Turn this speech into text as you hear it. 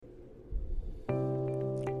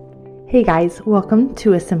Hey guys, welcome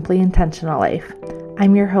to A Simply Intentional Life.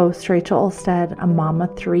 I'm your host, Rachel Olstead, a mom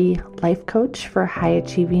of three, life coach for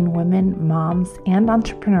high-achieving women, moms, and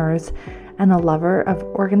entrepreneurs, and a lover of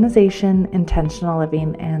organization, intentional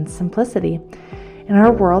living, and simplicity. In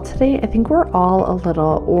our world today, I think we're all a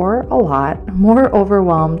little or a lot more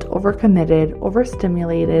overwhelmed, overcommitted,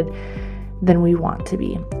 overstimulated than we want to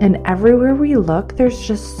be. And everywhere we look, there's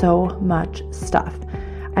just so much stuff.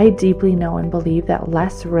 I deeply know and believe that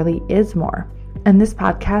less really is more. And this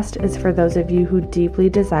podcast is for those of you who deeply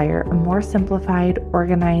desire a more simplified,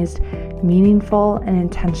 organized, meaningful, and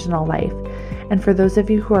intentional life. And for those of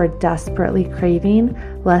you who are desperately craving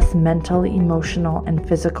less mental, emotional, and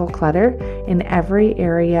physical clutter in every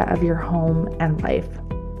area of your home and life.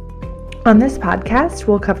 On this podcast,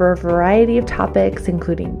 we'll cover a variety of topics,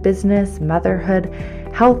 including business, motherhood,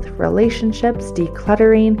 health, relationships,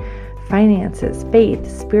 decluttering, finances, faith,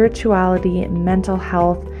 spirituality, mental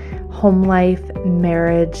health, home life,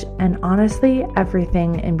 marriage, and honestly,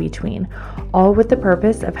 everything in between, all with the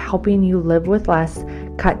purpose of helping you live with less,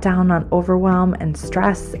 cut down on overwhelm and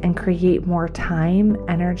stress, and create more time,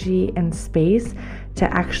 energy, and space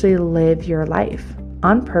to actually live your life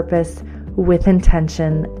on purpose, with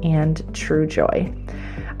intention, and true joy.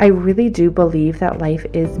 I really do believe that life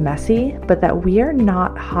is messy, but that we are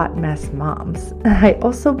not hot mess moms. I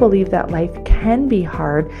also believe that life can be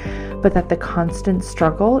hard, but that the constant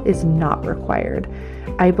struggle is not required.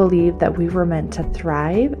 I believe that we were meant to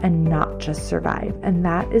thrive and not just survive, and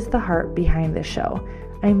that is the heart behind the show.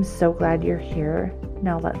 I'm so glad you're here.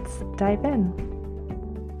 Now let's dive in.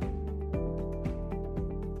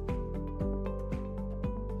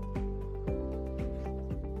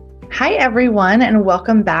 Hi, everyone, and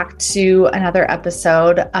welcome back to another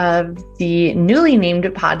episode of the newly named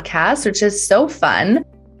podcast, which is so fun,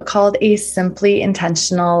 called A Simply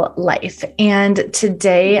Intentional Life. And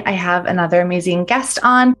today I have another amazing guest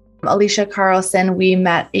on, Alicia Carlson. We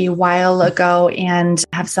met a while ago and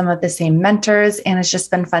have some of the same mentors, and it's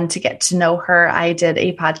just been fun to get to know her. I did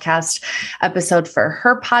a podcast episode for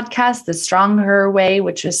her podcast, The Strong Her Way,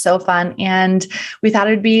 which was so fun. And we thought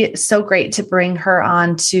it'd be so great to bring her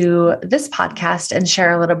on to this podcast and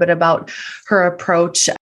share a little bit about her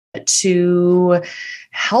approach to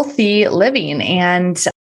healthy living and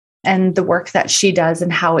the work that she does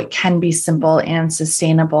and how it can be simple and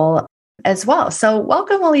sustainable as well. So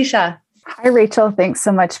welcome, Alicia. Hi, Rachel. Thanks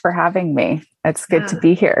so much for having me. It's good to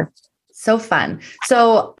be here. So fun.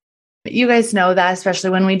 So you guys know that,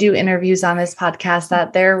 especially when we do interviews on this podcast,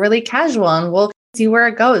 that they're really casual and we'll see where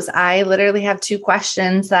it goes. I literally have two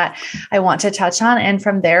questions that I want to touch on. And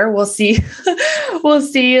from there, we'll see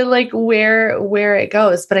like where it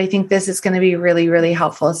goes. But I think this is going to be really, really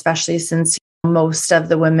helpful, especially since most of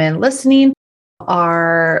the women listening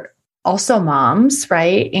are also moms,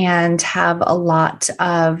 right? And have a lot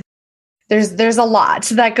of, there's a lot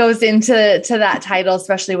that goes into that title,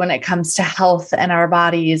 especially when it comes to health and our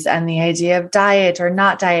bodies and the idea of diet or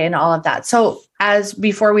not diet and all of that. So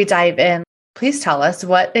before we dive in, please tell us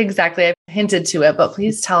what exactly, I've hinted to it, but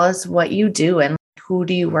please tell us what you do and who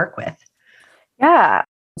do you work with? Yeah.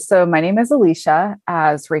 So my name is Alicia.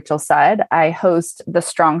 As Rachel said, I host the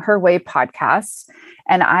Strong Her Way podcast,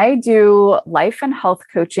 and I do life and health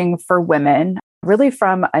coaching for women, really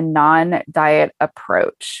from a non-diet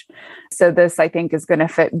approach. So this, I think, is going to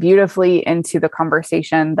fit beautifully into the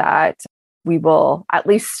conversation that we will at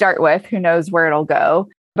least start with. Who knows where it'll go?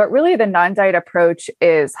 But really, the non-diet approach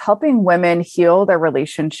is helping women heal their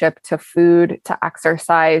relationship to food, to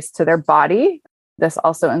exercise, to their body. This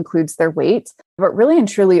also includes their weight, but really and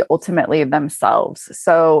truly, ultimately themselves.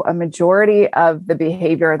 So a majority of the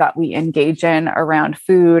behavior that we engage in around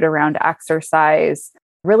food, around exercise,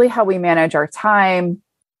 really how we manage our time,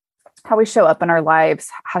 how we show up in our lives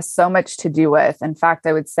has so much to do with. In fact,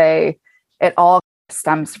 I would say it all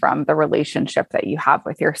stems from the relationship that you have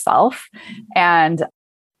with yourself. And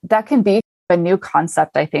that can be a new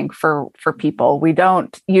concept, I think, for people. We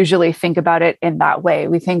don't usually think about it in that way.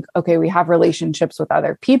 We think, okay, we have relationships with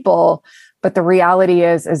other people, but the reality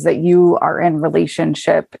is that you are in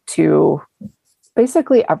relationship to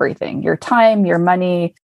basically everything, your time, your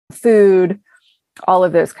money, food, all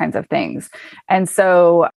of those kinds of things. And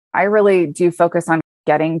so I really do focus on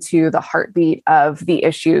getting to the heartbeat of the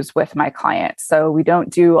issues with my clients. So we don't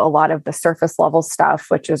do a lot of the surface level stuff,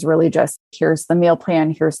 which is really just, here's the meal plan,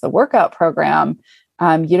 here's the workout program.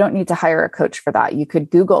 You don't need to hire a coach for that. You could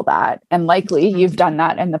Google that. And likely you've done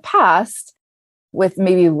that in the past. with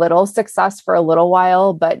maybe little success for a little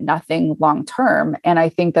while, but nothing long term. And I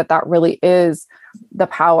think that that really is the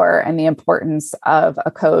power and the importance of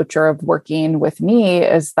a coach or of working with me,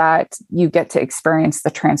 is that you get to experience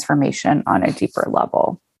the transformation on a deeper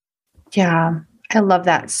level. Yeah, I love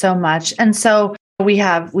that so much. And so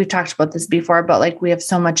we've talked about this before, but like we have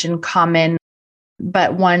so much in common.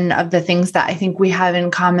 But one of the things that I think we have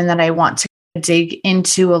in common that I want to dig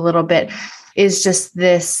into a little bit is just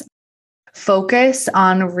this focus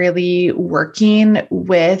on really working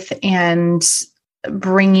with and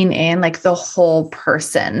bringing in like the whole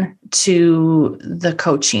person to the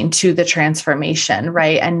coaching, to the transformation,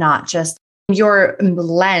 right? And not just your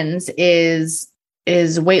lens is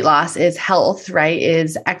weight loss, is health, right?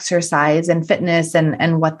 Is exercise and fitness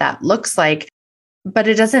and what that looks like. But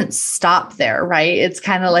it doesn't stop there, right? It's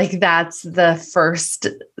kind of like that's the first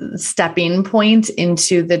stepping point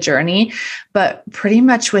into the journey. But pretty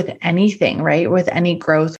much with anything, right? With any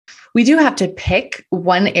growth, we do have to pick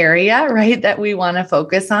one area, right, that we want to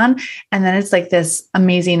focus on. And then it's like this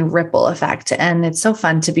amazing ripple effect. And it's so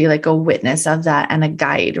fun to be like a witness of that and a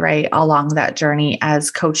guide, right, along that journey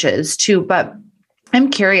as coaches too. But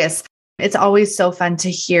I'm curious, it's always so fun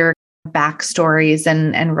to hear backstories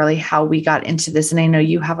and really how we got into this. And I know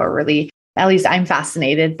you have a really, at least I'm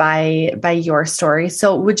fascinated by your story.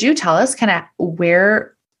 So would you tell us kind of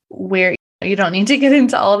where you don't need to get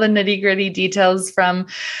into all the nitty gritty details from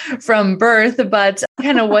birth, but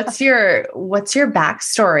kind of what's your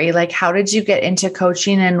backstory? Like, how did you get into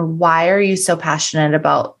coaching and why are you so passionate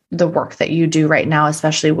about the work that you do right now,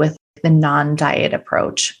 especially with the non-diet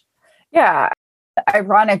approach? Yeah.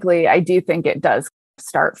 Ironically, I do think it does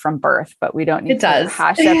start from birth, but we don't need to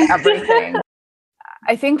hash up everything.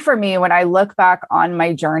 I think for me, when I look back on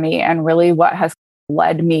my journey and really what has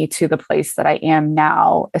led me to the place that I am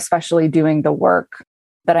now, especially doing the work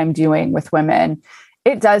that I'm doing with women,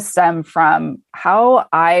 it does stem from how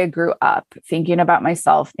I grew up thinking about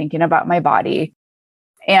myself, thinking about my body.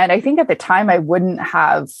 And I think at the time I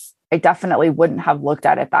definitely wouldn't have looked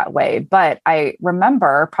at it that way. But I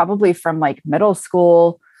remember probably from like middle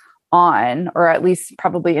school on, or at least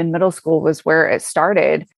probably in middle school was where it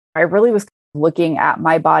started. I really was looking at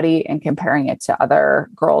my body and comparing it to other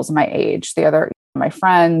girls my age, my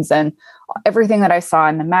friends, and everything that I saw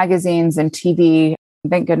in the magazines and TV.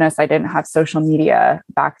 Thank goodness I didn't have social media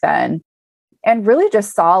back then. And really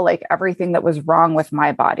just saw like everything that was wrong with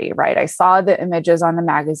my body, right? I saw the images on the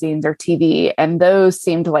magazines or TV, and those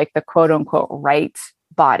seemed like the quote unquote right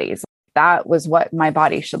bodies. That was what my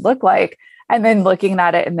body should look like. And then looking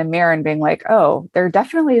at it in the mirror and being like, oh, there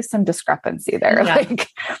definitely is some discrepancy there. Yeah. Like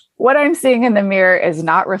what I'm seeing in the mirror is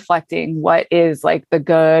not reflecting what is like the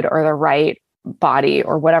good or the right body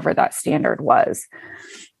or whatever that standard was.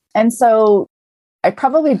 And so I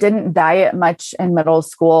probably didn't diet much in middle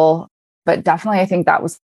school, but definitely I think that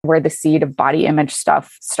was where the seed of body image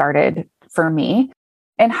stuff started for me.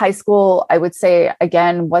 In high school, I would say,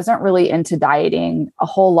 again, wasn't really into dieting a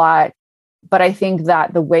whole lot. But I think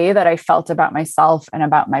that the way that I felt about myself and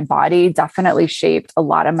about my body definitely shaped a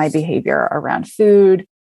lot of my behavior around food,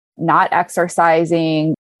 not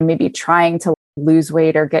exercising, maybe trying to lose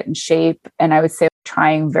weight or get in shape. And I would say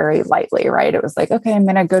trying very lightly, right? It was like, okay, I'm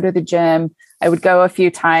going to go to the gym. I would go a few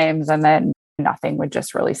times and then nothing would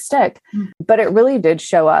just really stick. But it really did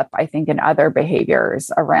show up, I think, in other behaviors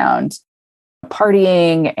around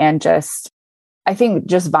partying and just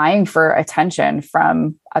vying for attention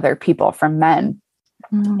from other people, from men.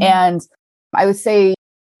 Mm-hmm. And I would say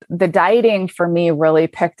the dieting for me really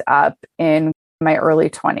picked up in my early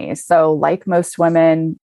 20s. So like most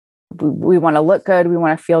women, we want to look good. We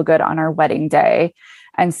want to feel good on our wedding day.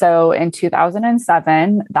 And so in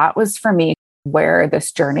 2007, that was for me where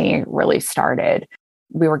this journey really started.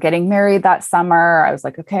 We were getting married that summer. I was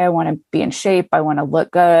like, okay, I want to be in shape. I want to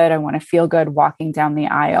look good. I want to feel good walking down the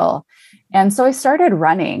aisle. And so I started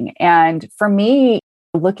running. And for me,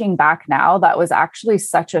 looking back now, that was actually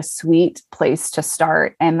such a sweet place to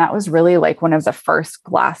start. And that was really like one of the first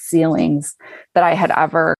glass ceilings that I had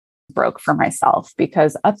ever broke for myself,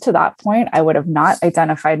 because up to that point, I would have not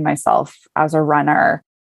identified myself as a runner.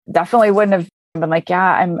 Definitely wouldn't have been like,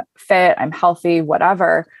 yeah, I'm fit, I'm healthy,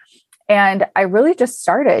 whatever. And I really just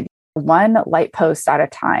started one light post at a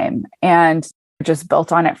time and just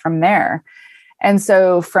built on it from there. And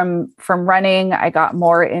so from running, I got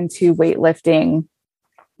more into weightlifting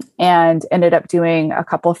and ended up doing a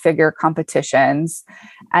couple figure competitions.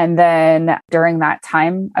 And then during that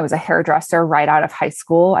time, I was a hairdresser right out of high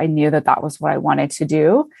school. I knew that that was what I wanted to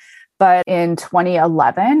do. But in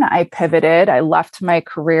 2011, I pivoted. I left my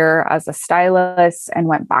career as a stylist and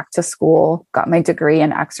went back to school, got my degree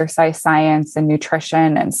in exercise science and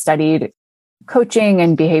nutrition, and studied coaching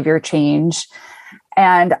and behavior change.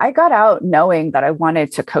 And I got out knowing that I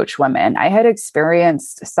wanted to coach women. I had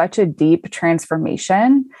experienced such a deep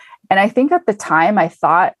transformation. And I think at the time I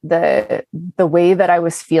thought the way that I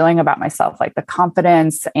was feeling about myself, like the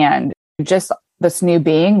confidence and just this new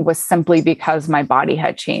being, was simply because my body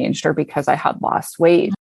had changed or because I had lost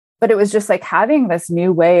weight. But it was just like having this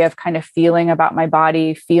new way of kind of feeling about my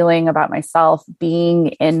body, feeling about myself, being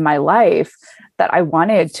in my life that I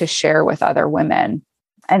wanted to share with other women.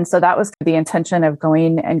 And so that was the intention of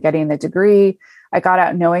going and getting the degree. I got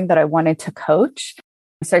out knowing that I wanted to coach.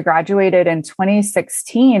 So I graduated in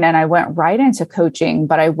 2016 and I went right into coaching,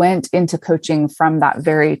 but I went into coaching from that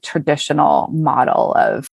very traditional model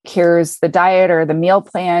of here's the diet or the meal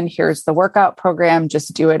plan, here's the workout program,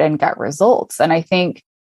 just do it and get results. And I think,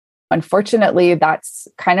 unfortunately, that's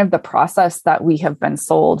kind of the process that we have been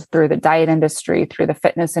sold through the diet industry, through the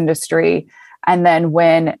fitness industry. And then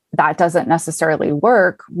when that doesn't necessarily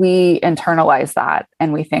work, we internalize that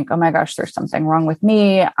and we think, oh my gosh, there's something wrong with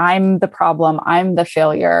me. I'm the problem. I'm the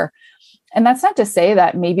failure. And that's not to say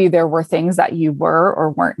that maybe there were things that you were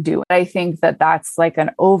or weren't doing. I think that that's like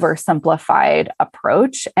an oversimplified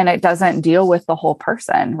approach and it doesn't deal with the whole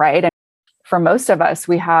person, right? And for most of us,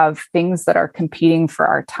 we have things that are competing for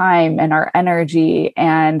our time and our energy,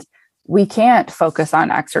 and we can't focus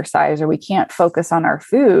on exercise or we can't focus on our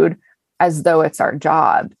food as though it's our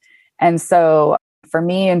job. And so for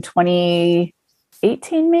me in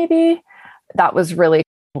 2018, maybe, that was really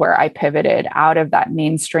where I pivoted out of that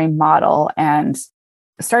mainstream model and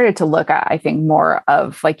started to look at, I think, more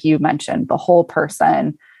of, like you mentioned, the whole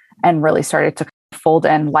person, and really started to fold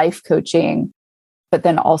in life coaching, but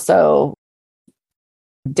then also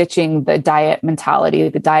ditching the diet mentality,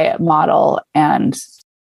 the diet model. And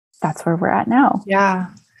that's where we're at now.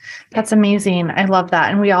 Yeah, that's amazing. I love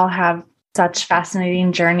that. And we all have such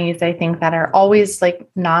fascinating journeys, I think, that are always like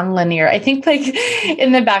non-linear. I think like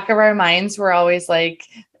in the back of our minds, we're always like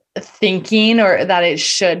thinking or that it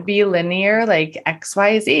should be linear, like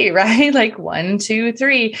XYZ, right? Like 1, 2,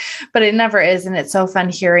 3, but it never is. And it's so fun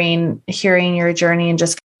hearing your journey and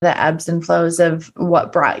just the ebbs and flows of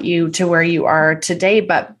what brought you to where you are today.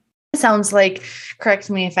 But it sounds like, correct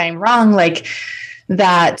me if I'm wrong, like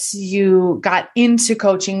that you got into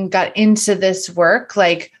coaching, got into this work,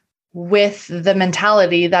 like with the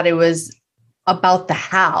mentality that it was about the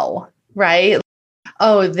how, right?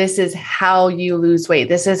 Oh, this is how you lose weight.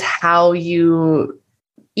 This is how you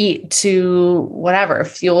eat to whatever,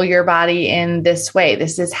 fuel your body in this way.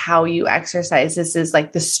 This is how you exercise. This is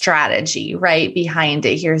like the strategy, right, behind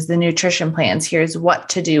it. Here's the nutrition plans. Here's what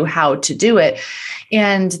to do, how to do it.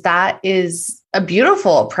 And that is a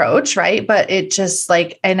beautiful approach, right? But it just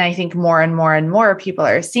like, and I think more and more and more people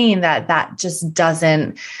are seeing that just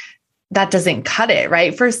doesn't cut it,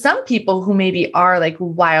 right? For some people who maybe are like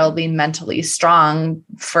wildly mentally strong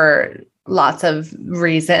for lots of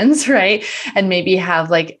reasons, right? And maybe have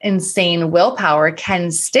like insane willpower,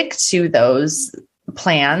 can stick to those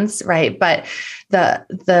plans, right? But the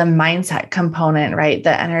mindset component, right?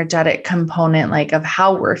 The energetic component, like of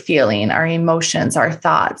how we're feeling, our emotions, our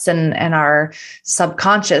thoughts, and our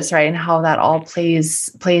subconscious, right? And how that all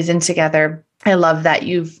plays in together. I love that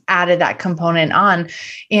you've added that component on.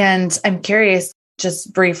 And I'm curious,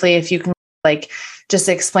 just briefly, if you can like just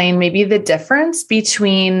explain maybe the difference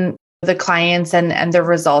between the clients and the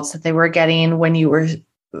results that they were getting when you were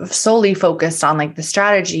solely focused on like the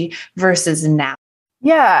strategy versus now.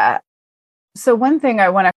 Yeah. So one thing I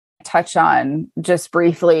want to touch on just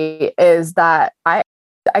briefly is that I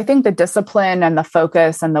think the discipline and the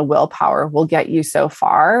focus and the willpower will get you so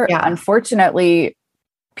far. Yeah. Unfortunately,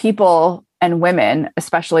 people and women,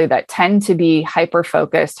 especially, that tend to be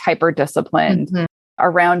hyper-focused, hyper-disciplined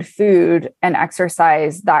around food and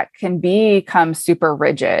exercise, that can become super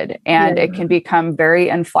rigid and it can become very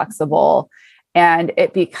inflexible. And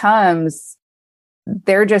it becomes,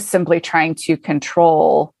 they're just simply trying to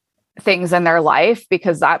control things in their life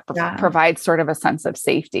because that provides sort of a sense of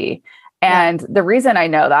safety. And the reason I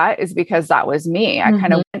know that is because that was me. I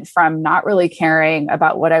kind of went from not really caring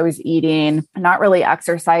about what I was eating, not really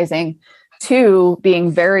exercising, to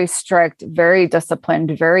being very strict, very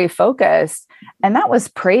disciplined, very focused. And that was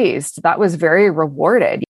praised. That was very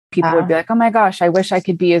rewarded. People would be like, oh my gosh, I wish I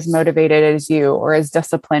could be as motivated as you or as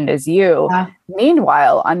disciplined as you.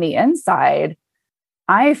 Meanwhile, on the inside,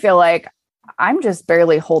 I feel like I'm just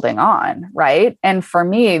barely holding on, right? And for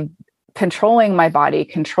me, controlling my body,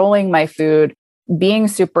 controlling my food, being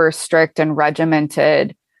super strict and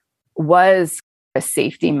regimented was a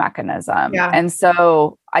safety mechanism. Yeah. And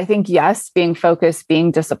so I think, yes, being focused,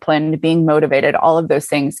 being disciplined, being motivated, all of those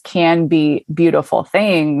things can be beautiful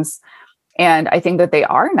things. And I think that they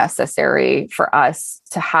are necessary for us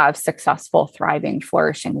to have successful, thriving,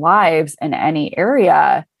 flourishing lives in any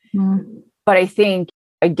area. Mm. But I think,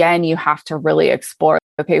 again, you have to really explore,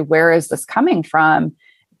 okay, where is this coming from?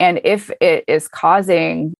 And if it is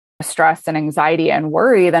causing stress and anxiety and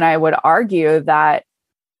worry, then I would argue that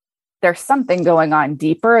there's something going on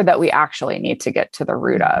deeper that we actually need to get to the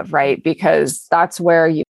root of, right? Because that's where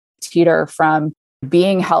you teeter from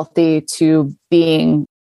being healthy to being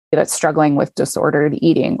that's struggling with disordered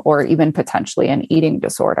eating or even potentially an eating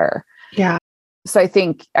disorder. Yeah. So I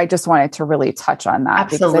think I just wanted to really touch on that.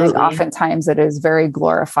 Absolutely. Because I think oftentimes it is very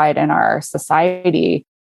glorified in our society,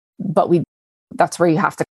 but that's where you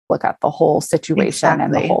have to look at the whole situation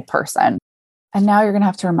and the whole person. And now you're going to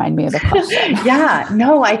have to remind me of the question. Yeah,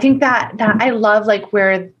 no, I think that I love like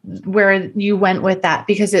where you went with that,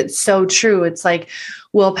 because it's so true. It's like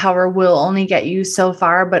willpower will only get you so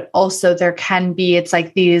far, but also there can be, it's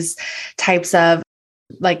like these types of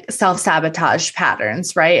like self-sabotage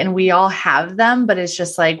patterns, right? And we all have them, but it's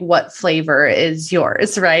just like, what flavor is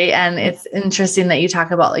yours, right? And it's interesting that you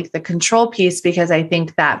talk about like the control piece, because I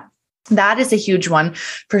think that is a huge one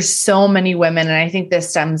for so many women. And I think this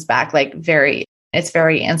stems back like it's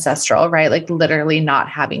very ancestral, right? Like literally not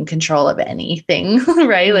having control of anything,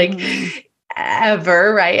 right? Mm-hmm. Like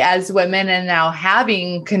ever, right? As women, and now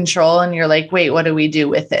having control, and you're like, wait, what do we do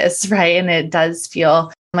with this? Right. And it does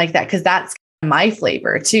feel like that, because that's my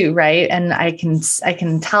flavor too, right? And I can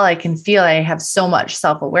feel I have so much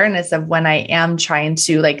self-awareness of when I am trying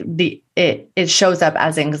to like it shows up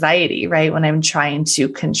as anxiety, right? When I'm trying to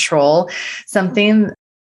control something,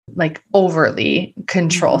 like overly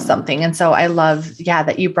control something. And so I love,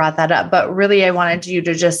 that you brought that up, but really I wanted you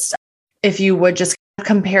to just, if you would just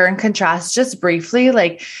compare and contrast just briefly,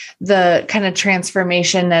 like the kind of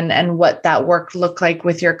transformation and what that work looked like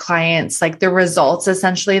with your clients, like the results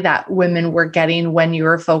essentially that women were getting when you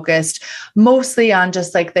were focused mostly on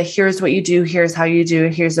just like here's what you do, here's how you do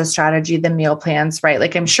it, here's the strategy, the meal plans, right?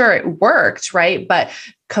 Like I'm sure it worked, right? But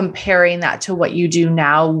comparing that to what you do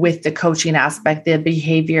now with the coaching aspect, the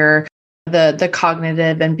behavior, the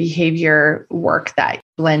cognitive and behavior work that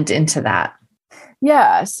blend into that.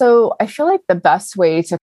 Yeah. So I feel like the best way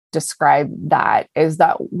to describe that is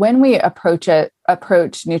that when we approach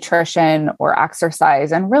nutrition or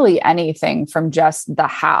exercise and really anything from just the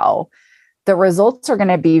how, the results are going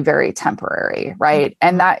to be very temporary, right?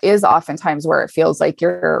 And that is oftentimes where it feels like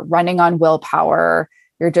you're running on willpower.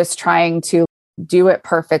 You're just trying to do it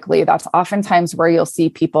perfectly. That's oftentimes where you'll see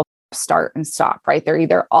people start and stop, right? They're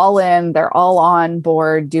either all in, they're all on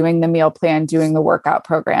board doing the meal plan, doing the workout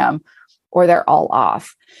program, or they're all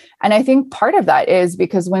off. And I think part of that is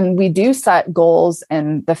because when we do set goals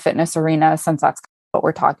in the fitness arena, since that's what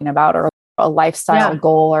we're talking about, or a lifestyle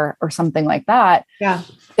goal or something like that,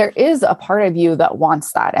 there is a part of you that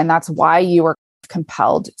wants that. And that's why you are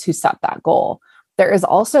compelled to set that goal. There is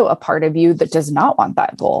also a part of you that does not want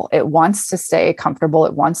that goal. It wants to stay comfortable.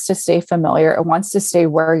 It wants to stay familiar. It wants to stay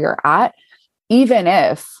where you're at, even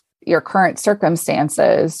if your current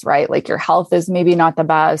circumstances, right? Like your health is maybe not the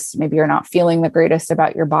best. Maybe you're not feeling the greatest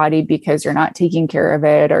about your body because you're not taking care of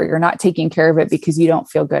it, or you're not taking care of it because you don't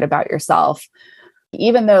feel good about yourself.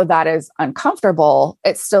 Even though that is uncomfortable,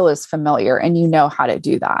 it still is familiar and you know how to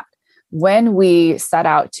do that. When we set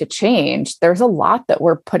out to change, there's a lot that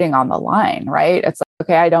we're putting on the line, right? It's like,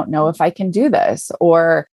 okay, I don't know if I can do this,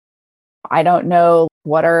 or I don't know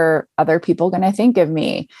what are other people going to think of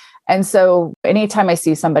me. And so anytime I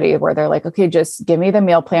see somebody where they're like, okay, just give me the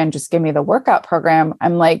meal plan, just give me the workout program,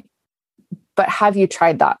 I'm like, but have you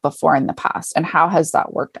tried that before in the past? And how has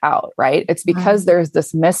that worked out? Right? It's because there's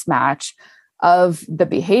this mismatch of the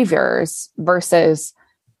behaviors versus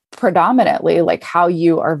predominantly like how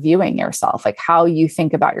you are viewing yourself, like how you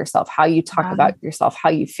think about yourself, how you talk about yourself, how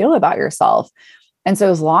you feel about yourself. And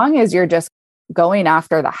so as long as you're just going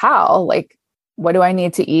after the how, like, what do I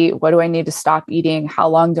need to eat? What do I need to stop eating? How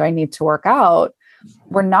long do I need to work out?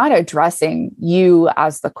 We're not addressing you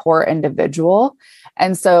as the core individual.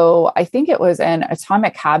 And so I think it was in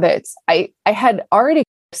Atomic Habits. I had already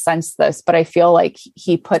sensed this, but I feel like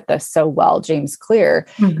he put this so well, James Clear,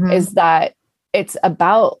 is that it's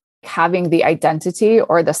about having the identity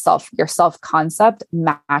or your self-concept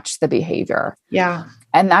match the behavior. Yeah.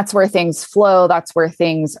 And that's where things flow. That's where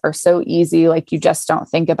things are so easy. Like you just don't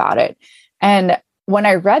think about it. And when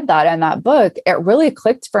I read that in that book, it really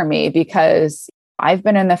clicked for me because I've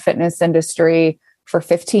been in the fitness industry for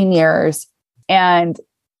 15 years. And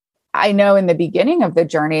I know in the beginning of the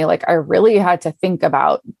journey, like I really had to think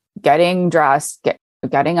about getting dressed,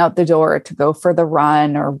 getting out the door to go for the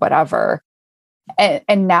run or whatever.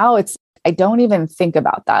 And now I don't even think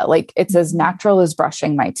about that. Like it's as natural as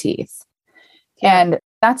brushing my teeth. Yeah. And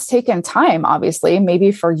that's taken time, obviously.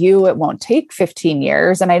 Maybe for you, it won't take 15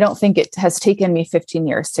 years. And I don't think it has taken me 15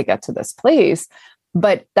 years to get to this place,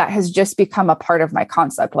 but that has just become a part of my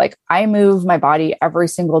concept. Like I move my body every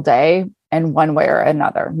single day in one way or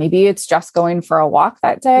another. Maybe it's just going for a walk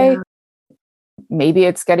that day. Yeah. Maybe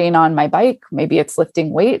it's getting on my bike. Maybe it's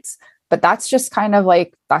lifting weights, but that's just kind of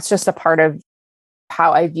like, that's just a part of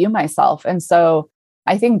how I view myself. And so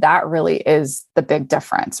I think that really is the big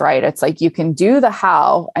difference, right? It's like you can do the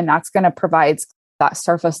how, and that's going to provide that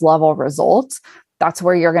surface level result. That's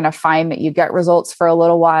where you're going to find that you get results for a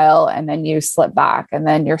little while and then you slip back and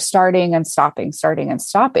then you're starting and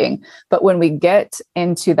stopping. But when we get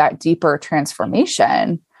into that deeper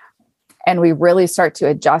transformation and we really start to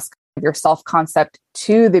adjust your self-concept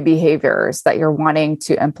to the behaviors that you're wanting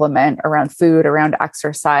to implement around food, around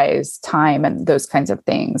exercise, time, and those kinds of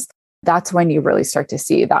things, that's when you really start to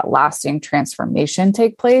see that lasting transformation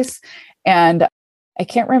take place. And I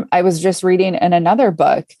can't remember, I was just reading in another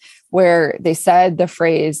book where they said the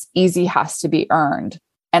phrase easy has to be earned.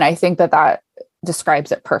 And I think that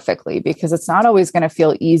describes it perfectly, because it's not always going to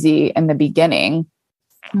feel easy in the beginning,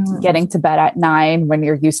 getting to bed at 9 when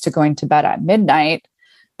you're used to going to bed at midnight.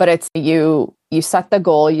 But it's you set the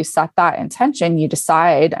goal, you set that intention, you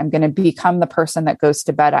decide I'm going to become the person that goes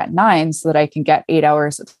to bed at 9 so that I can get 8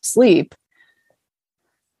 hours of sleep.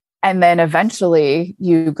 And then eventually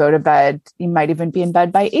you go to bed, you might even be in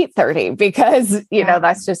bed by 8:30 because, you know,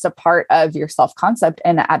 that's just a part of your self-concept.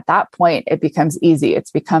 And at that point, it becomes easy.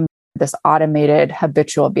 It's become this automated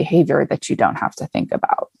habitual behavior that you don't have to think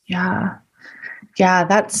about. Yeah. Yeah,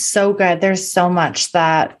 that's so good. There's so much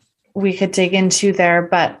that we could dig into there,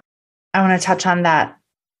 but I want to touch on that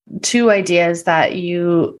 2 ideas that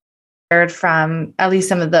you shared from at least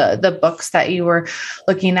some of the books that you were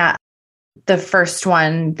looking at. The first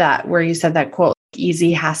one where you said that quote,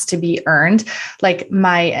 easy has to be earned. Like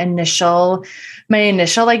my initial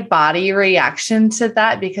like body reaction to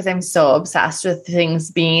that, because I'm so obsessed with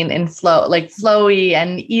things being in flow, like flowy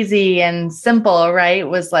and easy and simple, right?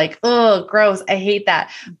 Was like, oh, gross. I hate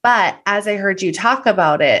that. But as I heard you talk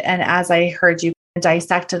about it, and as I heard you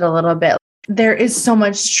dissect it a little bit, there is so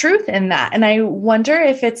much truth in that. And I wonder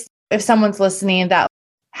if someone's listening that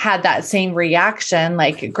had that same reaction,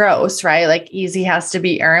 like gross, right? Like easy has to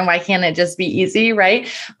be earned. Why can't it just be easy? Right.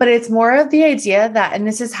 But it's more of the idea that, and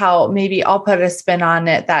this is how maybe I'll put a spin on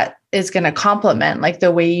it that is going to complement like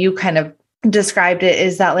the way you kind of described it,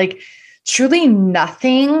 is that like truly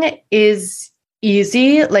nothing is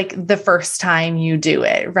easy like the first time you do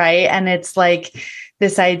it. Right. And it's like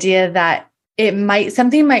this idea that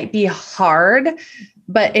something might be hard,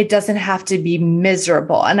 but it doesn't have to be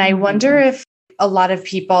miserable. And I wonder if a lot of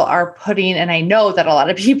people are and I know that a lot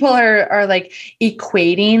of people are like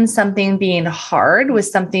equating something being hard with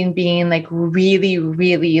something being like really,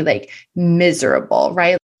 really like miserable,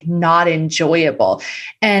 right? Not enjoyable.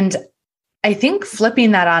 And I think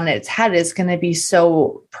flipping that on its head is going to be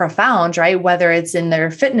so profound, right? Whether it's in their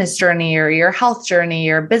fitness journey or your health journey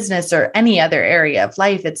or business or any other area of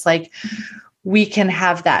life, it's like, we can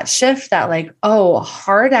have that shift that like, oh,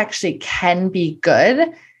 hard actually can be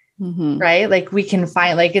good. Right? Like we can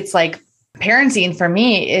find, like, it's like parenting for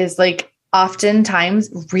me is like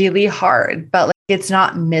oftentimes really hard, but like it's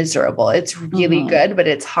not miserable. It's really good, but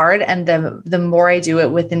it's hard. And the more I do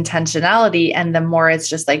it with intentionality, and the more it's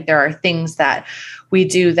just like, there are things that we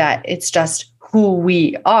do that it's just who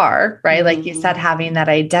we are, right? Like you said, having that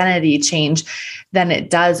identity change, then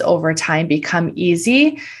it does over time become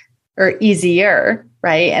easy or easier,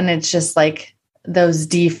 right? And it's just like, those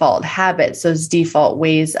default habits, those default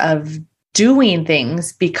ways of doing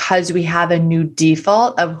things, because we have a new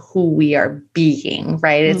default of who we are being,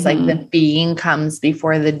 right? It's like the being comes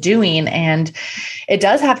before the doing, and it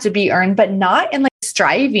does have to be earned, but not in like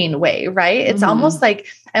striving way, right? It's almost like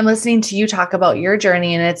I'm listening to you talk about your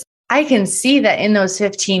journey, and I can see that in those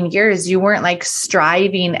 15 years, you weren't like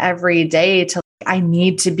striving every day to, I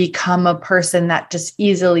need to become a person that just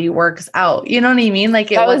easily works out. You know what I mean? Like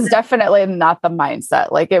that was definitely not the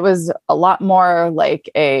mindset. Like it was a lot more like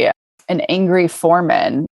an angry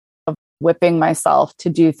foreman of whipping myself to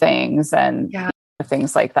do things and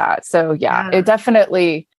things like that. So it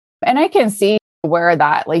definitely, and I can see where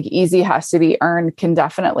that like easy has to be earned can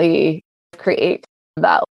definitely create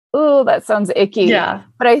that. Oh, that sounds icky. Yeah.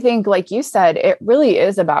 But I think, like you said, it really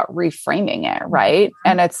is about reframing it, right?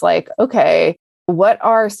 And it's like, okay, what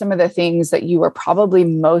are some of the things that you were probably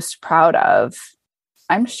most proud of?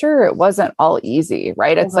 I'm sure it wasn't all easy,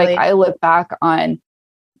 right? It's like, I look back on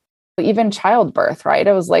even childbirth, right?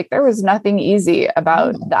 It was like, there was nothing easy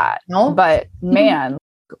about that. No. But man,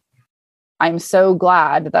 I'm so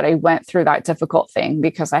glad that I went through that difficult thing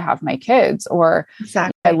because I have my kids. Or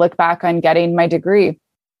Exactly. I look back on getting my degree.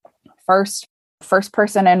 First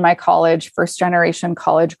person in my college, first generation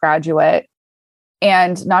college graduate.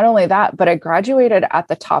 And not only that, but I graduated at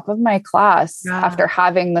the top of my class after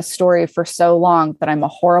having the story for so long that I'm a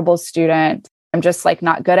horrible student. I'm just like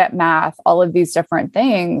not good at math, all of these different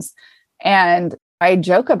things. And I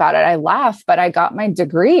joke about it. I laugh, but I got my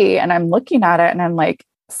degree and I'm looking at it and I'm like,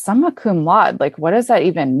 summa cum laude. Like, what does that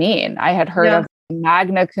even mean? I had heard of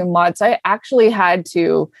magna cum laude. So I actually had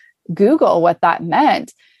to Google what that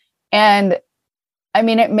meant. And I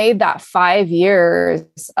mean, it made that 5 years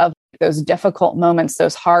of those difficult moments,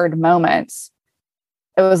 those hard moments.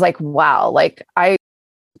 It was like, wow, like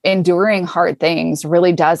enduring hard things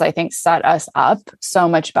really does, I think, set us up so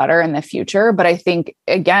much better in the future. But I think,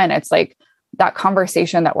 again, it's like that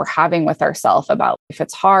conversation that we're having with ourselves about if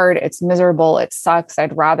it's hard, it's miserable, it sucks,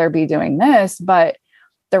 I'd rather be doing this. But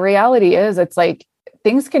the reality is, it's like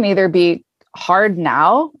things can either be hard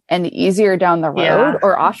now and easier down the road,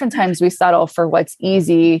 or oftentimes we settle for what's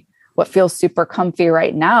easy, what feels super comfy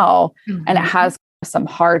right now. And it has some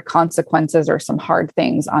hard consequences or some hard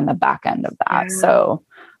things on the back end of that. So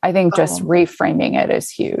I think just reframing it is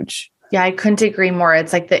huge. Yeah, I couldn't agree more.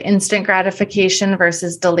 It's like the instant gratification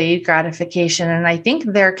versus delayed gratification. And I think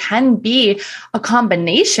there can be a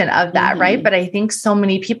combination of that, right? But I think so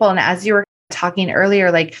many people, and as you were talking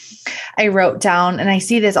earlier, like I wrote down, and I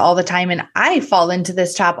see this all the time, and I fall into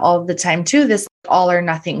this trap all the time too, this all or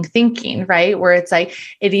nothing thinking, right? Where it's like,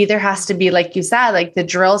 it either has to be, like you said, like the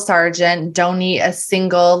drill sergeant, don't eat a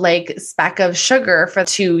single like speck of sugar for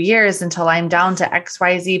 2 years until I'm down to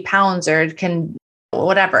XYZ pounds, or can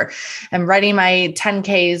whatever, I'm writing my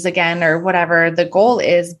 10Ks again, or whatever the goal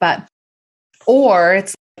is. But, or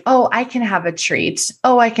it's, oh, I can have a treat.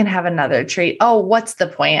 Oh, I can have another treat. Oh, what's the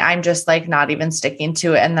point? I'm just like not even sticking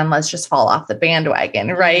to it. And then let's just fall off the bandwagon,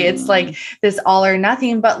 right? It's like this all or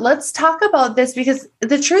nothing. But let's talk about this, because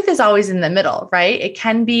the truth is always in the middle, right? It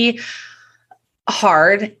can be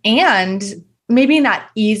hard and maybe not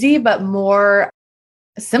easy, but more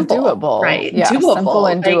simple, doable, right? Yeah, doable. Simple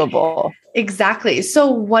and doable. Exactly. So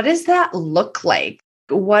what does that look like?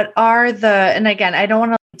 What are and again, I don't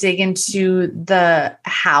want to dig into the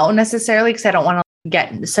how necessarily, because I don't want to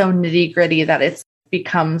get so nitty gritty that it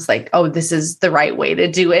becomes like, oh, this is the right way to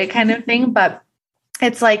do it kind of thing. But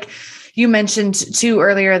it's like you mentioned too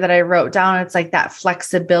earlier that I wrote down, it's like that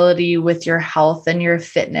flexibility with your health and your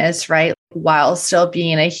fitness, right? While still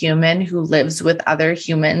being a human who lives with other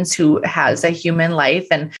humans, who has a human life,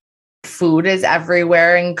 and food is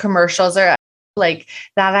everywhere and commercials are like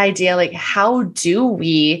that idea. Like, how do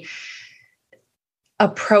we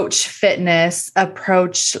approach fitness,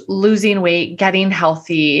 approach losing weight, getting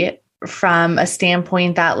healthy from a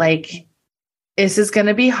standpoint that like, this is going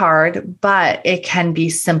to be hard, but it can be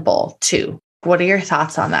simple too? What are your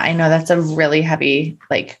thoughts on that? I know that's a really heavy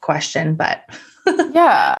like question, but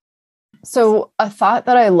yeah. So a thought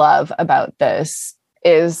that I love about this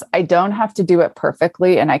is I don't have to do it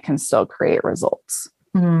perfectly and I can still create results.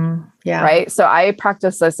 Yeah. Right. So I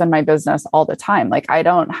practice this in my business all the time. Like, I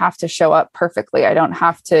don't have to show up perfectly. I don't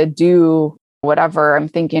have to do whatever I'm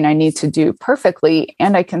thinking I need to do perfectly,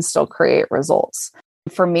 and I can still create results.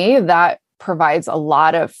 For me, that provides a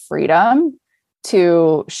lot of freedom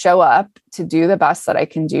to show up, to do the best that I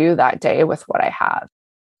can do that day with what I have.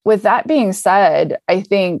 With that being said, I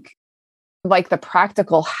think like the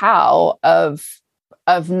practical how of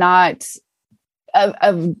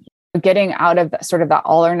getting out of that sort of that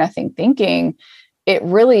all or nothing thinking, it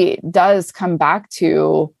really does come back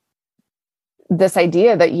to this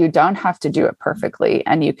idea that you don't have to do it perfectly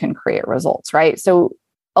and you can create results, right? So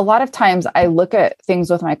a lot of times I look at things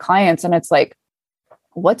with my clients and it's like,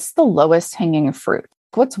 what's the lowest hanging fruit?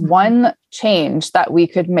 What's one change that we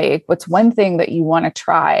could make? What's one thing that you want to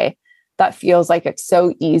try that feels like it's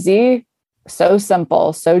so easy, so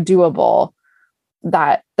simple, so doable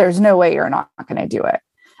that there's no way you're not going to do it?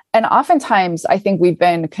 And oftentimes I think we've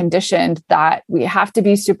been conditioned that we have to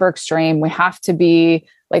be super extreme. We have to be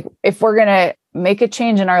like, if we're going to make a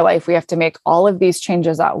change in our life, we have to make all of these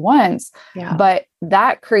changes at once. Yeah. But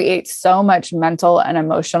that creates so much mental and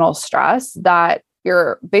emotional stress that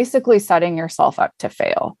you're basically setting yourself up to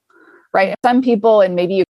fail, right? Some people, and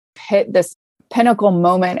maybe you hit this pinnacle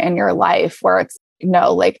moment in your life where it's,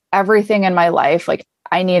 no, like everything in my life, like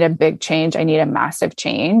I need a big change. I need a massive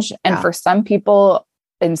change. And Yeah. for some people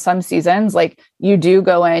in some seasons, like you do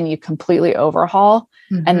go in, you completely overhaul,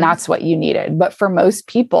 and that's what you needed. But for most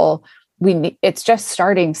people, it's just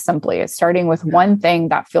starting simply. It's starting with one thing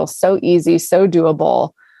that feels so easy, so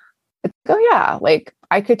doable. It's like, oh yeah, like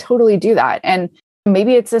I could totally do that. And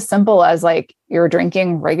maybe it's as simple as like you're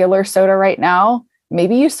drinking regular soda right now.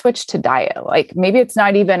 Maybe you switch to diet. Like maybe it's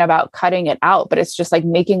not even about cutting it out, but it's just like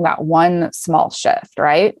making that one small shift,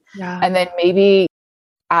 right? Yeah. And then maybe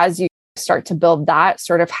as you start to build that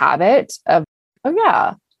sort of habit of, oh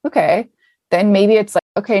yeah, okay, then maybe it's like,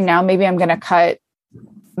 okay, now maybe I'm going to cut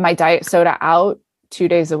my diet soda out 2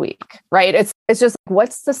 days a week, right? It's just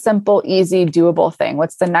what's the simple, easy, doable thing?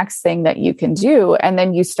 What's the next thing that you can do? And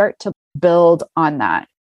then you start to build on that.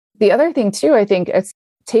 The other thing too, I think it's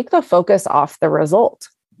take the focus off the result,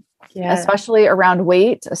 especially around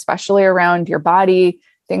weight, especially around your body,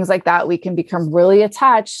 things like that. We can become really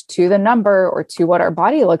attached to the number or to what our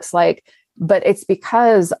body looks like, but it's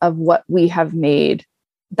because of what we have made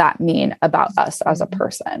that mean about us as a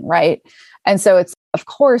person, right? And so it's, of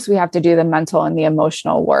course, we have to do the mental and the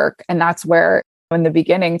emotional work. And that's where, in the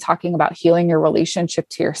beginning, talking about healing your relationship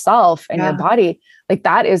to yourself and your body, like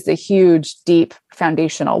that is the huge, deep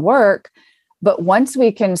foundational work. But once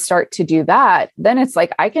we can start to do that, then it's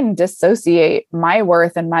like I can dissociate my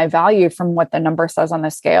worth and my value from what the number says on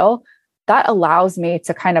the scale. That allows me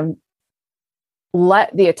to kind of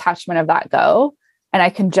let the attachment of that go. And I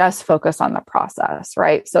can just focus on the process,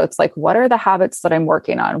 right? So it's like, what are the habits that I'm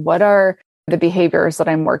working on? What are the behaviors that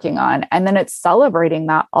I'm working on? And then it's celebrating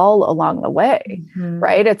that all along the way,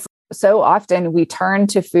 right? It's so often we turn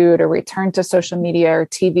to food or we turn to social media or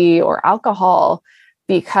TV or alcohol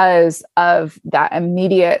because of that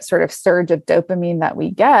immediate sort of surge of dopamine that we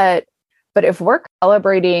get. But if we're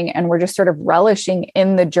celebrating and we're just sort of relishing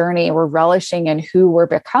in the journey, we're relishing in who we're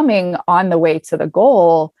becoming on the way to the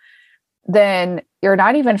goal, then you're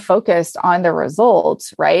not even focused on the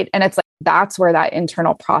results, right? And it's like, that's where that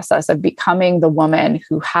internal process of becoming the woman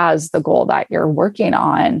who has the goal that you're working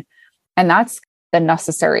on. And that's the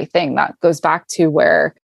necessary thing that goes back to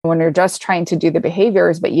where when you're just trying to do the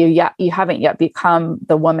behaviors, but you haven't yet become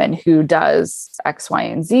the woman who does X, Y,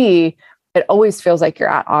 and Z, it always feels like you're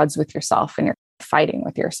at odds with yourself and you're fighting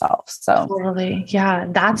with yourself. So totally. Yeah.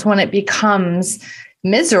 That's when it becomes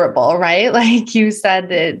miserable, right? Like you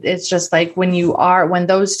said, it's just like when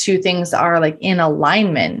those two things are like in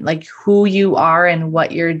alignment, like who you are and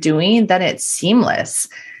what you're doing, then it's seamless.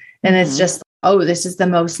 And it's just, oh, this is the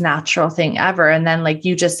most natural thing ever. And then like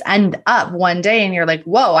you just end up one day and you're like,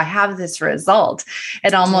 whoa, I have this result.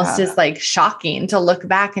 It almost is like shocking to look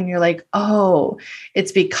back and you're like, oh,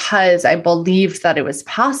 it's because I believed that it was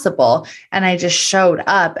possible. And I just showed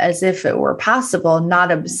up as if it were possible,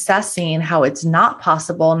 not obsessing how it's not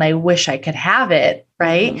possible. And I wish I could have it.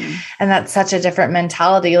 Right. And that's such a different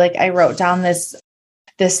mentality. Like I wrote down this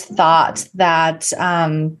thought that,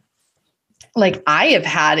 like I have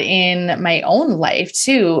had in my own life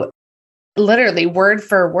too, literally word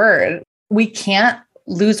for word, we can't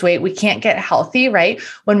lose weight. We can't get healthy, right?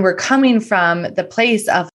 When we're coming from the place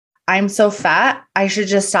of, I'm so fat, I should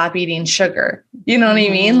just stop eating sugar. You know what I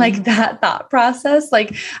mean? Like that thought process.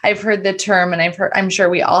 Like I've heard the term and I'm sure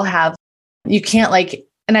we all have, you can't like,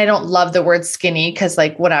 and I don't love the word skinny because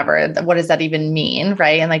like, whatever, what does that even mean?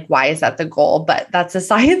 Right. And like, why is that the goal? But that's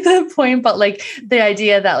aside the point. But like the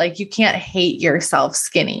idea that like, you can't hate yourself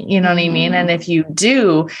skinny, you know what I mean? And if you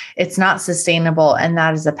do, it's not sustainable. And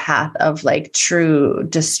that is a path of like true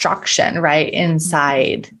destruction, right?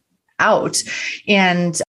 Inside out.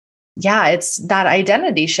 And yeah, it's that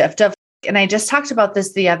identity shift of, and I just talked about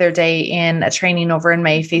this the other day in a training over in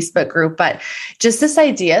my Facebook group, but just this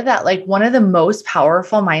idea that like one of the most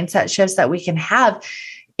powerful mindset shifts that we can have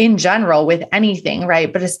in general with anything,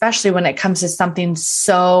 right? But especially when it comes to something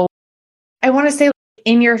so, I want to say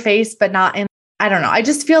in your face, but not in, I don't know. I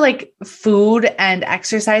just feel like food and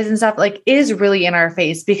exercise and stuff like is really in our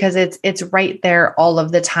face because it's right there all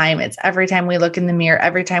of the time. It's every time we look in the mirror,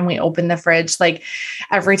 every time we open the fridge, like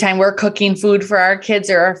every time we're cooking food for our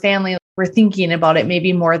kids or our family, we're thinking about it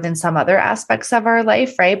maybe more than some other aspects of our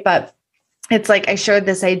life, right? But it's like I shared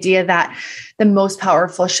this idea that the most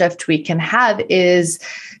powerful shift we can have is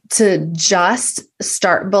to just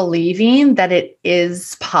start believing that it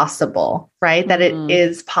is possible, right? That it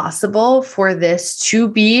is possible for this to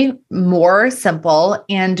be more simple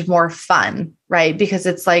and more fun, right? Because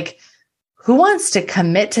it's like, who wants to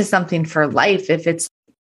commit to something for life if it's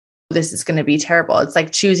this is going to be terrible. It's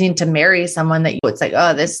like choosing to marry someone that it's like,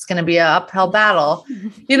 oh, this is going to be an uphill battle.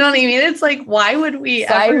 You know what I mean? It's like, why would we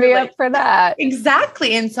sign me up for that?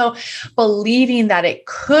 Exactly. And so believing that it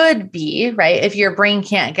could be, right? If your brain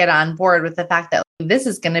can't get on board with the fact that this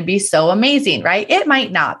is going to be so amazing, right? It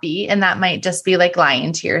might not be. And that might just be like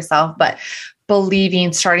lying to yourself, but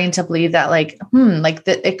starting to believe that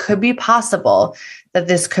that it could be possible that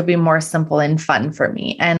this could be more simple and fun for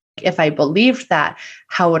me. And if I believed that,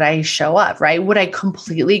 how would I show up, right? Would I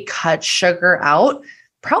completely cut sugar out?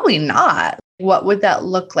 Probably not. What would that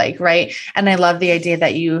look like, right? And I love the idea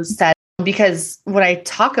that you said, because what I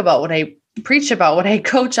talk about, what I preach about, what I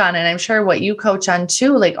coach on, and I'm sure what you coach on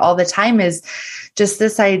too, like all the time, is just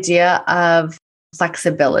this idea of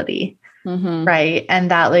flexibility, right?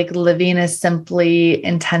 And that like living a simply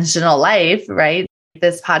intentional life, right?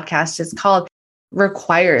 This podcast is called,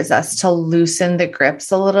 requires us to loosen the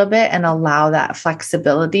grips a little bit and allow that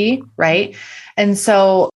flexibility, right? And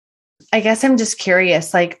so I guess I'm just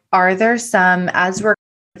curious, like, are there some, as we're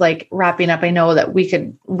like wrapping up, I know that we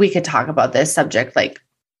could talk about this subject like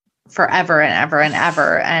forever and ever and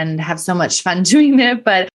ever and have so much fun doing it.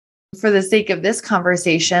 But for the sake of this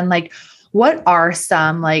conversation, like, what are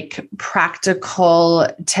some like practical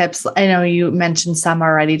tips? I know you mentioned some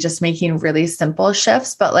already, just making really simple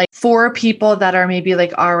shifts, but like for people that are maybe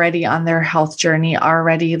like already on their health journey,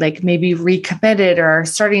 already like maybe recommitted or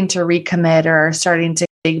starting to recommit or starting to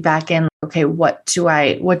dig back in. Okay, what do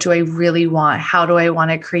I really want? How do I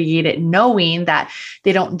want to create it? Knowing that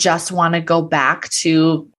they don't just want to go back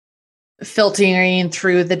to filtering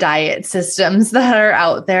through the diet systems that are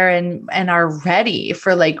out there and are ready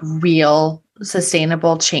for like real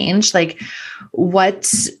sustainable change. Like what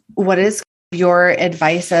is your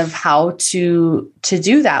advice of how to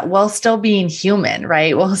do that while still being human,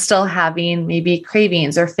 right? While still having maybe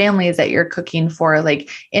cravings or families that you're cooking for, like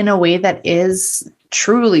in a way that is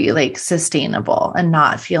truly like sustainable and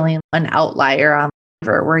not feeling an outlier on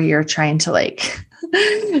where you're trying to like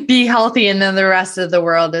be healthy and then the rest of the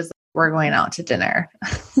world is we're going out to dinner.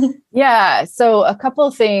 Yeah. So a couple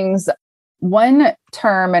of things. One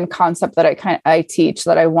term and concept that I teach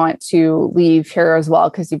that I want to leave here as well,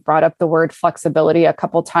 because you brought up the word flexibility a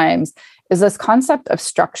couple times, is this concept of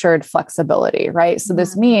structured flexibility, right? So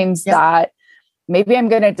this means that maybe I'm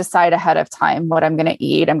going to decide ahead of time what I'm going to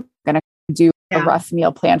eat. I'm going to do a rough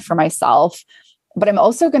meal plan for myself, but I'm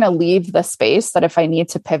also going to leave the space that if I need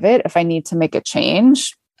to pivot, if I need to make a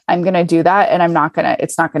change, I'm going to do that. And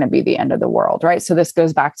it's not going to be the end of the world, right? So this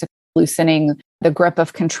goes back to loosening the grip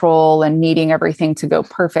of control and needing everything to go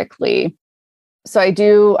perfectly. So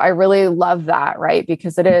I really love that, right?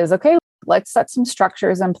 Because it is, okay, let's set some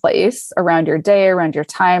structures in place around your day, around your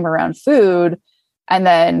time, around food. And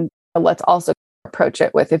then let's also approach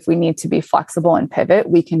it with, if we need to be flexible and pivot,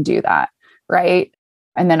 we can do that, right?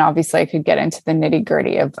 And then obviously I could get into the nitty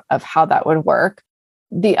gritty of how that would work.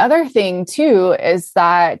 The other thing too, is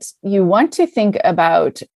that you want to think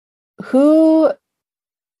about who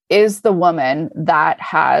is the woman that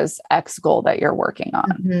has X goal that you're working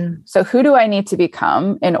on. Mm-hmm. So who do I need to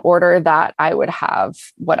become in order that I would have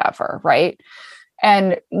whatever, right?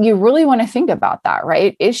 And you really want to think about that,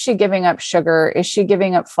 right? Is she giving up sugar? Is she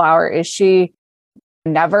giving up flour? Is she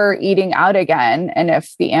never eating out again? And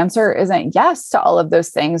if the answer isn't yes to all of those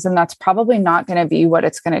things, then that's probably not going to be what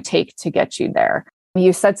it's going to take to get you there.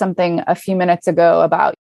 You said something a few minutes ago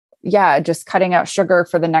about, just cutting out sugar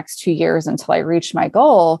for the next 2 years until I reach my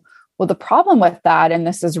goal. Well, the problem with that, and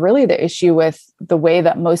this is really the issue with the way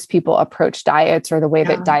that most people approach diets or the way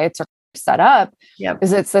that diets are set up,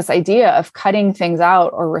 is it's this idea of cutting things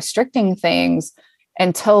out or restricting things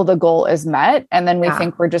until the goal is met. And then we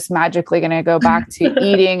think we're just magically going to go back to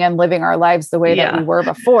eating and living our lives the way that we were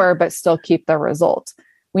before, but still keep the result.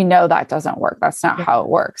 We know that doesn't work. That's not how it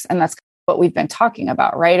works. And that's what we've been talking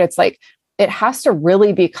about, right? It's like, it has to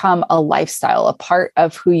really become a lifestyle, a part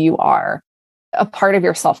of who you are, a part of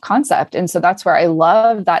your self-concept. And so that's where I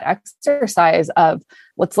love that exercise of,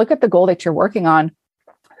 let's look at the goal that you're working on.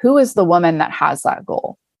 Who is the woman that has that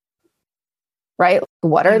goal? Right?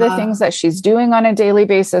 What are the things that she's doing on a daily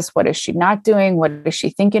basis? What is she not doing? What is she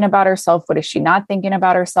thinking about herself? What is she not thinking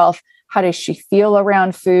about herself? How does she feel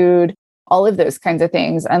around food? All of those kinds of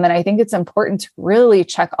things. And then I think it's important to really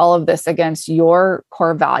check all of this against your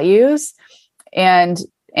core values and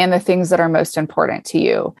the things that are most important to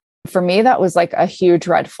you. For me, that was like a huge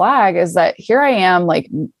red flag, is that here I am like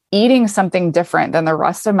eating something different than the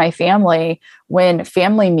rest of my family when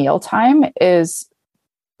family mealtime is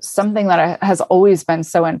something that has always been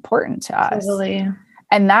so important to us. Totally.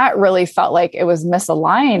 And that really felt like it was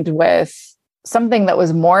misaligned with something that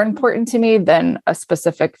was more important to me than a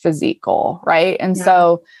specific physique goal. Right. And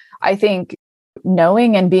so I think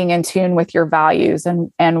knowing and being in tune with your values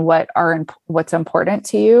and what's important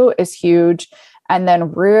to you is huge. And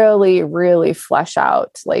then really, really flesh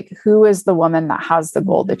out, like, who is the woman that has the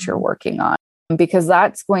goal that you're working on? Because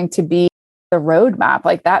that's going to be the roadmap.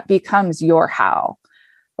 Like, that becomes your how,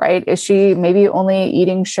 right? Is she maybe only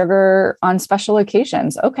eating sugar on special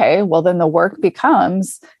occasions? Okay, well, then the work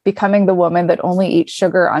becomes becoming the woman that only eats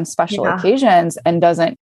sugar on special occasions and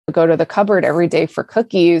doesn't go to the cupboard every day for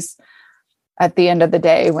cookies at the end of the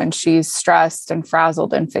day when she's stressed and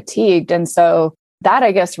frazzled and fatigued. And so that,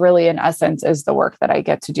 I guess, really in essence is the work that I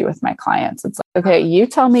get to do with my clients. It's like, okay, you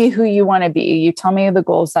tell me who you want to be. You tell me the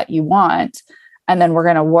goals that you want, and then we're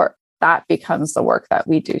going to work. That becomes the work that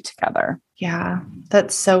we do together. Yeah,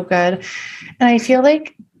 that's so good. And I feel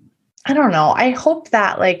like, I don't know, I hope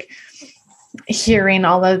that like hearing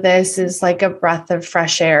all of this is like a breath of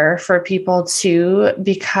fresh air for people too,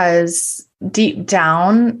 because deep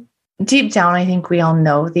down, I think we all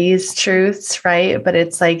know these truths, right? But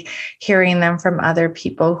it's like hearing them from other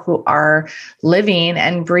people who are living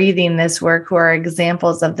and breathing this work, who are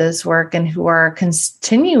examples of this work, and who are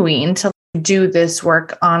continuing to do this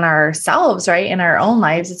work on ourselves, right? In our own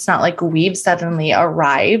lives. It's not like we've suddenly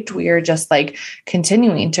arrived. We are just like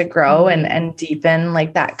continuing to grow and deepen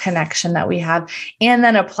like that connection that we have. And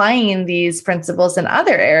then applying these principles in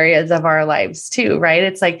other areas of our lives too, right?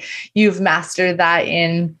 It's like you've mastered that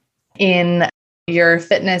in your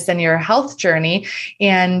fitness and your health journey,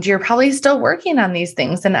 and you're probably still working on these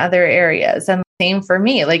things in other areas. And same for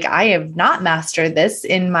me. Like, I have not mastered this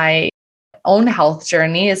in my own health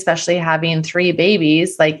journey, especially having 3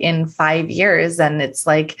 babies like in 5 years. And it's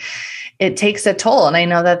like, it takes a toll. And I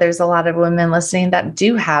know that there's a lot of women listening that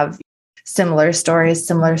do have similar stories,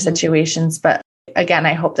 similar situations, but again,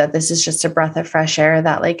 I hope that this is just a breath of fresh air,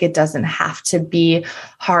 that like, it doesn't have to be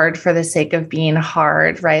hard for the sake of being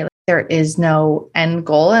hard, right? Like, there is no end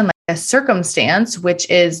goal, and like a circumstance, which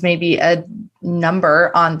is maybe a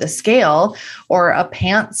number on the scale or a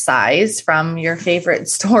pant size from your favorite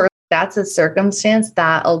store. That's a circumstance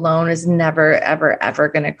that alone is never, ever, ever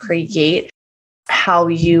going to create how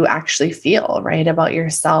you actually feel, right? About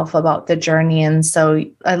yourself, about the journey. And so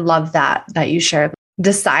I love that you shared.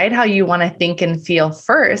 Decide how you want to think and feel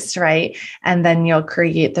first, right? And then you'll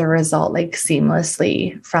create the result like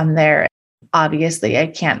seamlessly from there. Obviously, I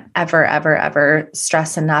can't ever, ever, ever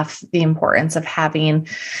stress enough the importance of having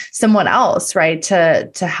someone else, right,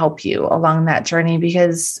 to help you along that journey,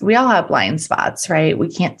 because we all have blind spots, right? We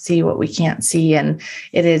can't see what we can't see. And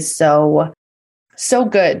it is so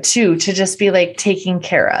good too, to just be like taken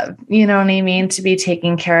care of, you know what I mean? To be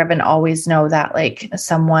taken care of and always know that like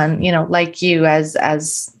someone, you know, like you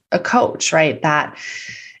as a coach, right, that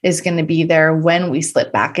is going to be there when we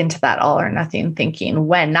slip back into that all or nothing thinking.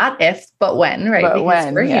 When, not if, but when, right? But because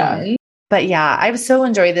when, we're human. But yeah, I've so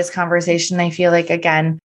enjoyed this conversation. I feel like,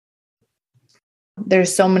 again,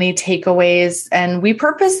 there's so many takeaways, and we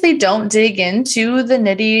purposely don't dig into the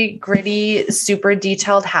nitty gritty, super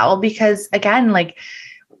detailed how, because again, like,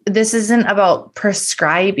 this isn't about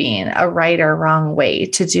prescribing a right or wrong way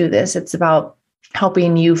to do this. It's about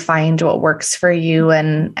helping you find what works for you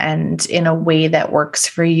and in a way that works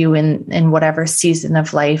for you in whatever season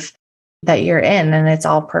of life that you're in. And it's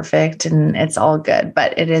all perfect and it's all good,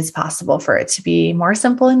 but it is possible for it to be more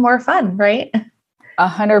simple and more fun, right?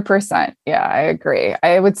 100%. Yeah, I agree.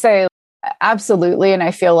 I would say absolutely. And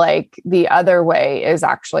I feel like the other way is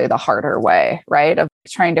actually the harder way, right? Of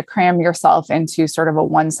trying to cram yourself into sort of a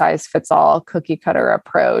one size fits all cookie cutter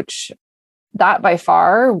approach. That by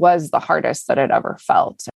far was the hardest that it ever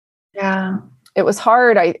felt. Yeah. It was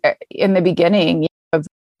hard in the beginning of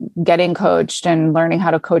getting coached and learning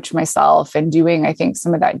how to coach myself and doing, I think,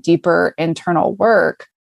 some of that deeper internal work,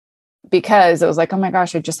 because it was like, oh my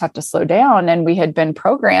gosh, I just have to slow down. And we had been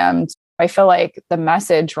programmed. I feel like the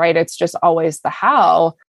message, right? It's just always the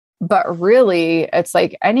how, but really it's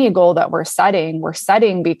like any goal that we're setting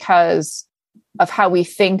because of how we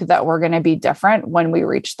think that we're going to be different when we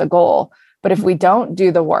reach the goal. But if we don't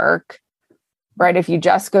do the work, right, if you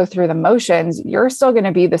just go through the motions, you're still going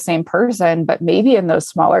to be the same person, but maybe in those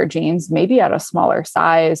smaller jeans, maybe at a smaller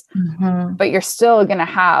size, but you're still going to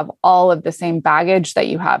have all of the same baggage that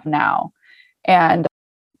you have now. And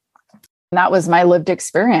that was my lived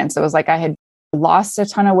experience. It was like I had lost a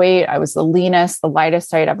ton of weight. I was the leanest, the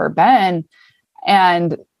lightest I'd ever been.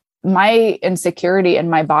 And my insecurity in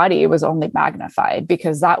my body was only magnified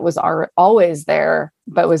because that was always there,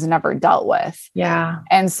 but was never dealt with. Yeah.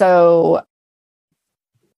 And so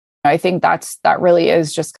I think that really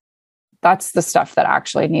is just that's the stuff that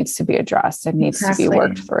actually needs to be addressed and needs to be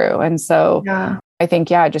worked through. And so I think,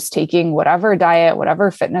 just taking whatever diet,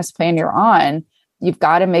 whatever fitness plan you're on, you've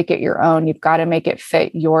got to make it your own. You've got to make it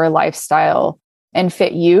fit your lifestyle and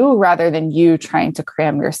fit you rather than you trying to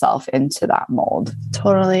cram yourself into that mold.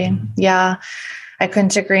 Totally. Yeah. I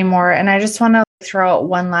couldn't agree more. And I just want to throw out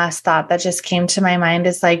one last thought that just came to my mind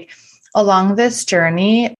is like, along this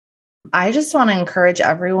journey, I just want to encourage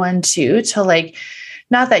everyone to like,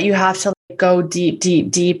 not that you have to go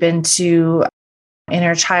deep into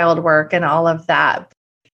inner child work and all of that.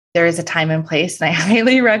 There is a time and place, and I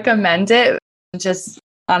highly recommend it, just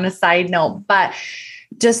on a side note, but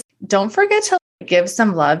just don't forget to give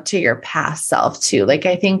some love to your past self too. Like,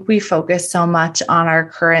 I think we focus so much on our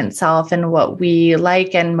current self and what we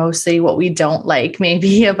like, and mostly what we don't like,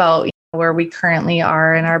 maybe about where we currently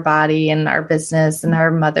are in our body and our business and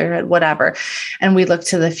our motherhood, whatever. And we look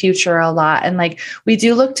to the future a lot. And like, we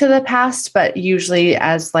do look to the past, but usually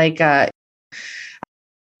as like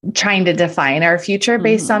trying to define our future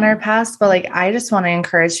based on our past. But like, I just want to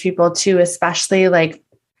encourage people to, especially like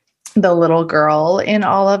the little girl in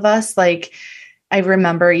all of us. Like, I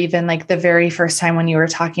remember even like the very first time when you were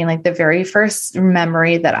talking, like the very first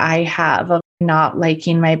memory that I have of not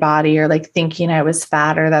liking my body or like thinking I was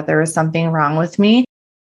fat or that there was something wrong with me.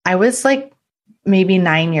 I was like maybe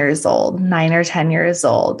 9 or 10 years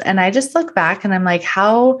old. And I just look back and I'm like,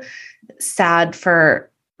 how sad for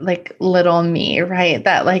like little me, right?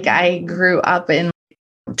 That like I grew up in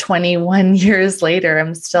 21 years later,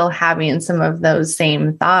 I'm still having some of those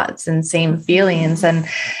same thoughts and same feelings. And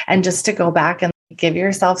just to go back and give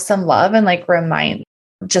yourself some love and like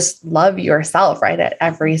just love yourself right at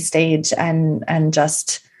every stage. And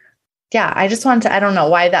just, I just wanted to, I don't know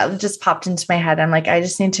why that just popped into my head. I'm like, I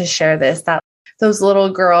just need to share this, that those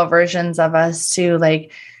little girl versions of us too,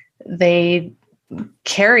 like they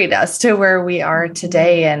carried us to where we are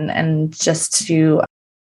today, and just to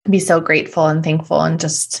be so grateful and thankful. And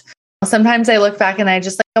just sometimes I look back and I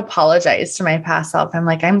just like apologize to my past self. I'm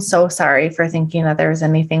like, I'm so sorry for thinking that there was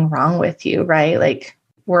anything wrong with you, right? Like,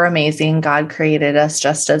 we're amazing. God created us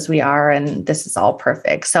just as we are, and this is all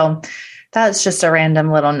perfect. So that's just a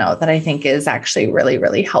random little note that I think is actually really,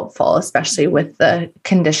 really helpful, especially with the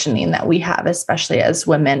conditioning that we have, especially as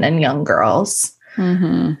women and young girls.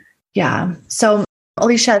 Mm-hmm. Yeah. So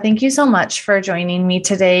Alicia, thank you so much for joining me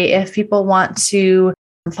today. If people want to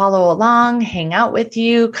follow along, hang out with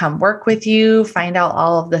you, come work with you, find out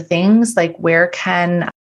all of the things, like where can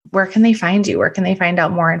they find you? Where can they find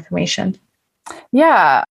out more information?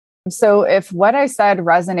 Yeah. So if what I said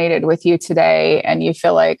resonated with you today and you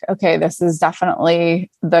feel like, okay, this is definitely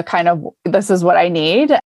this is what I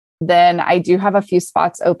need, then I do have a few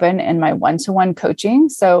spots open in my one-to-one coaching.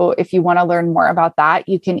 So if you want to learn more about that,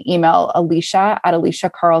 you can email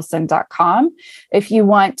alicia@aliciacarlson.com. If you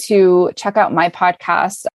want to check out my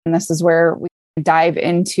podcast, and this is where we dive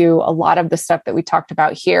into a lot of the stuff that we talked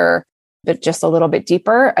about here, but just a little bit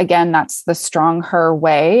deeper. Again, that's the Strong Her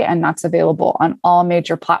Way, and that's available on all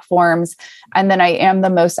major platforms. And then I am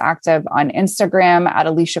the most active on Instagram at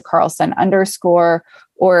 @AliciaCarlson_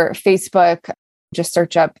 or Facebook. Just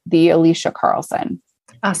search up the Alicia Carlson.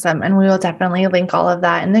 Awesome. And we will definitely link all of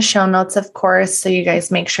that in the show notes, of course. So you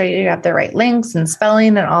guys make sure you have the right links and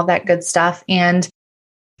spelling and all that good stuff. And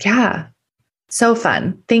so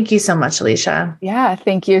fun. Thank you so much, Alicia. Yeah,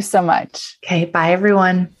 thank you so much. Okay. Bye,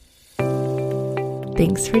 everyone.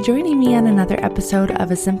 Thanks for joining me on another episode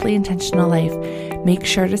of A Simply Intentional Life. Make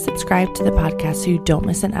sure to subscribe to the podcast so you don't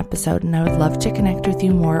miss an episode. And I would love to connect with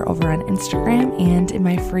you more over on Instagram and in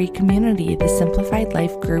my free community, the Simplified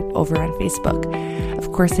Life group over on Facebook.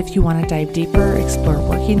 Of course, if you want to dive deeper, explore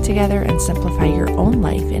working together, and simplify your own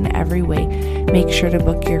life in every way, make sure to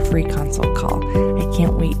book your free consult call. I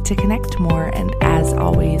can't wait to connect more. And as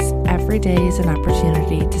always, every day is an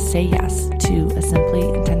opportunity to say yes to a simply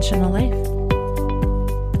intentional life.